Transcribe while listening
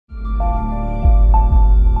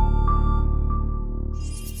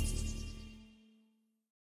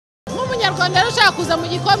umunyarwanda ushaka kuza mu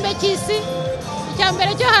gikombe cy'isi icya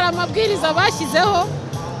mbere cyo hari amabwiriza bashyizeho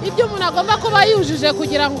ibyo umuntu agomba kuba yujuje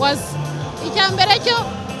kugira ngo aze. Icya mbere cyo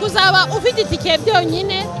kuzaba ufite itike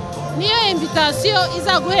byonyine niyo invitation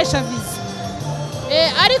izaguhesha visa.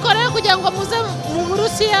 Ariko rero kugira ngo muze mu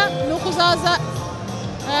Burusiya ni ukuzaza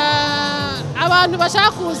abantu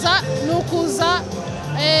bashaka kuza ni ukuza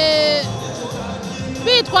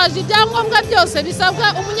bitwaje ibyangombwa byose bisabwa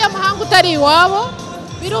umunyamahanga utari iwabo.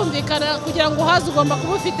 Birumvikana kugira ngo uhaze ugomba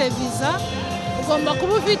kuba ufite visa, ugomba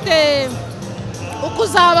kuba ufite uko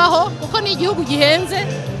uzabaho kuko ni igihugu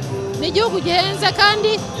gihenze,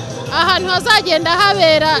 kandi ahantu hazagenda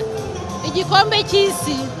habera igikombe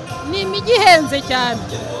cy'isi ni imijyi ihenze cyane.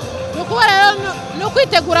 Ni ukuba rero ni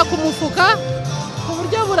ukwitegura ku mufuka ku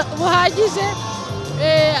buryo buhagije,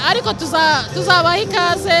 ariko tuzabaha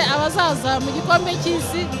ikaze abazaza mu gikombe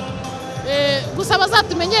cy'isi, gusa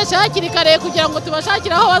bazatumenyesha hakiri kare kugira ngo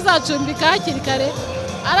tubashakire aho bazacumbika hakiri kare,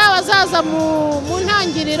 ari abazaza mu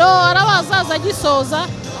ntangiriro, ari abazaza gisoza,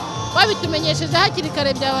 babitumenyesheje hakiri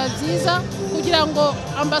kare byaba byiza kugira ngo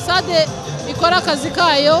ambasade ikore akazi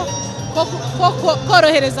kayo ko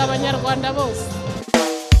korohereza abanyarwanda bose.